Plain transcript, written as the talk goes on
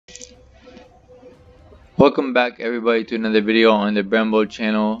Welcome back everybody to another video on the Brembo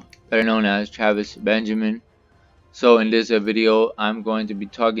channel, better known as Travis Benjamin. So in this video I'm going to be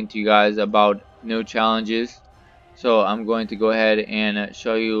talking to you guys about new challenges. So I'm going to go ahead and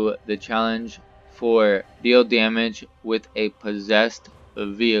show you the challenge for deal damage with a possessed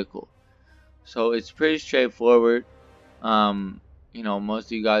vehicle. So it's pretty straightforward. Most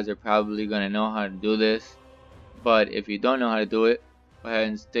of you guys are probably going to know how to do this, but if you don't know how to do it, go ahead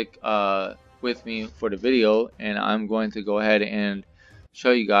and stick with me for the video, and I'm going to go ahead and show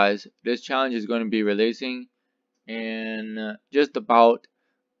you guys. This challenge is going to be releasing in just about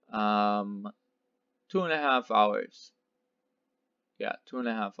 2.5 hours. Yeah,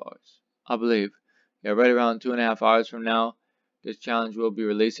 2.5 hours, I believe. Yeah, right around 2.5 hours from now, this challenge will be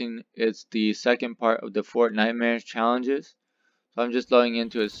releasing. It's the second part of the Fortnitemares challenges. So I'm just loading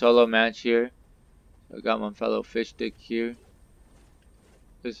into a solo match here. I got my fellow fish stick here.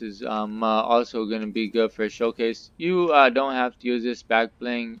 This is also going to be good for a showcase. You don't have to use this back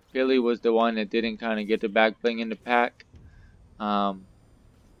bling. Billy was the one that didn't kind of get the back bling in the pack.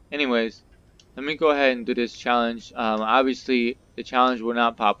 Anyways, let me go ahead and do this challenge. Obviously, the challenge will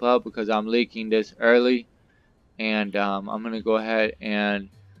not pop up because I'm leaking this early. And I'm going to go ahead and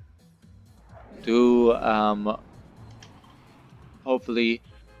do, hopefully,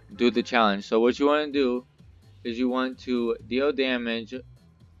 do the challenge. So what you want to do is you want to deal damage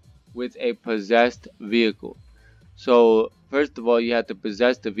with a possessed vehicle. So first of all, you have to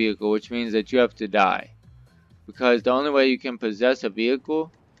possess the vehicle, which means that you have to die, because the only way you can possess a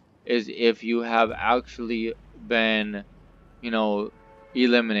vehicle is if you have actually been,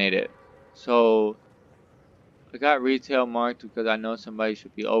 eliminated. So I got retail marked because I know somebody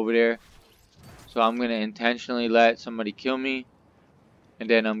should be over there, so I'm going to intentionally let somebody kill me, and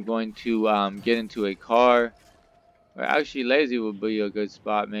then I'm going to get into a car. Or actually, lazy would be a good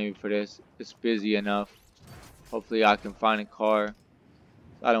spot maybe for this. It's busy enough. Hopefully I can find a car.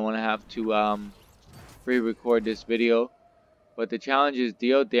 I don't want to have to pre-record this video. But the challenge is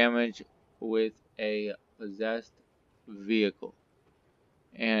deal damage with a possessed vehicle.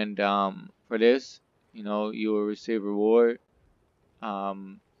 And for this, you will receive reward.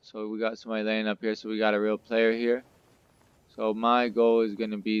 So we got somebody laying up here. So we got a real player here. So my goal is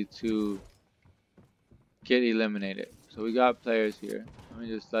going to be to get eliminated. So we got players here. Let me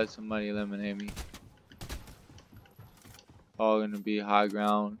just let somebody eliminate me. All gonna be high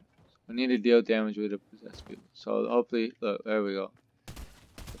ground. We need to deal damage with the possessed people. So hopefully, look, there we go.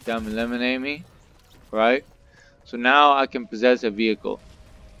 Let them eliminate me. Right? So now I can possess a vehicle.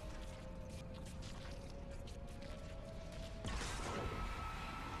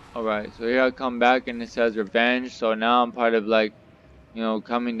 Alright, so here I come back and it says revenge. So now I'm part of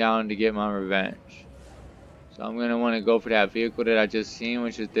coming down to get my revenge. So I'm going to want to go for that vehicle that I just seen,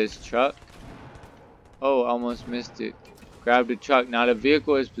 which is this truck. Oh, almost missed it. Grab the truck. Now the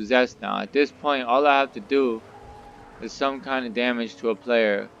vehicle is possessed now. At this point, all I have to do is some kind of damage to a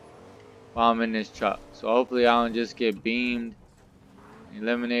player while I'm in this truck. So hopefully I don't just get beamed,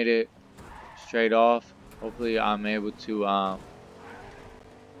 eliminated straight off. Hopefully I'm able to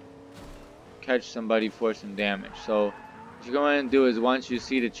catch somebody for some damage. So what you're going to do is once you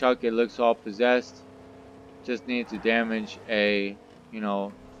see the truck, it looks all possessed. Just need to damage a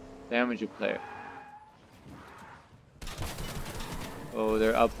player. Oh,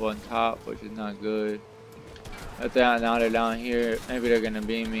 they're up on top, which is not good. Now they're down here. Maybe they're gonna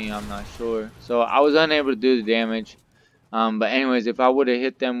beam me, I'm not sure. So I was unable to do the damage. But anyways, if I would have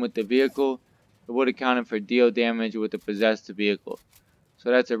hit them with the vehicle, it would have counted for deal damage with the possessed vehicle. So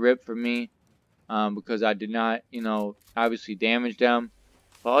that's a rip for me, because I did not, obviously damage them.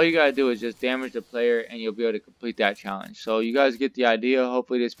 But all you gotta do is just damage the player and you'll be able to complete that challenge. So you guys get the idea.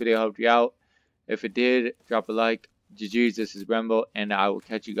 Hopefully this video helped you out. If it did, drop a like. GG's, this is Brembo, and I will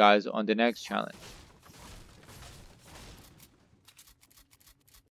catch you guys on the next challenge.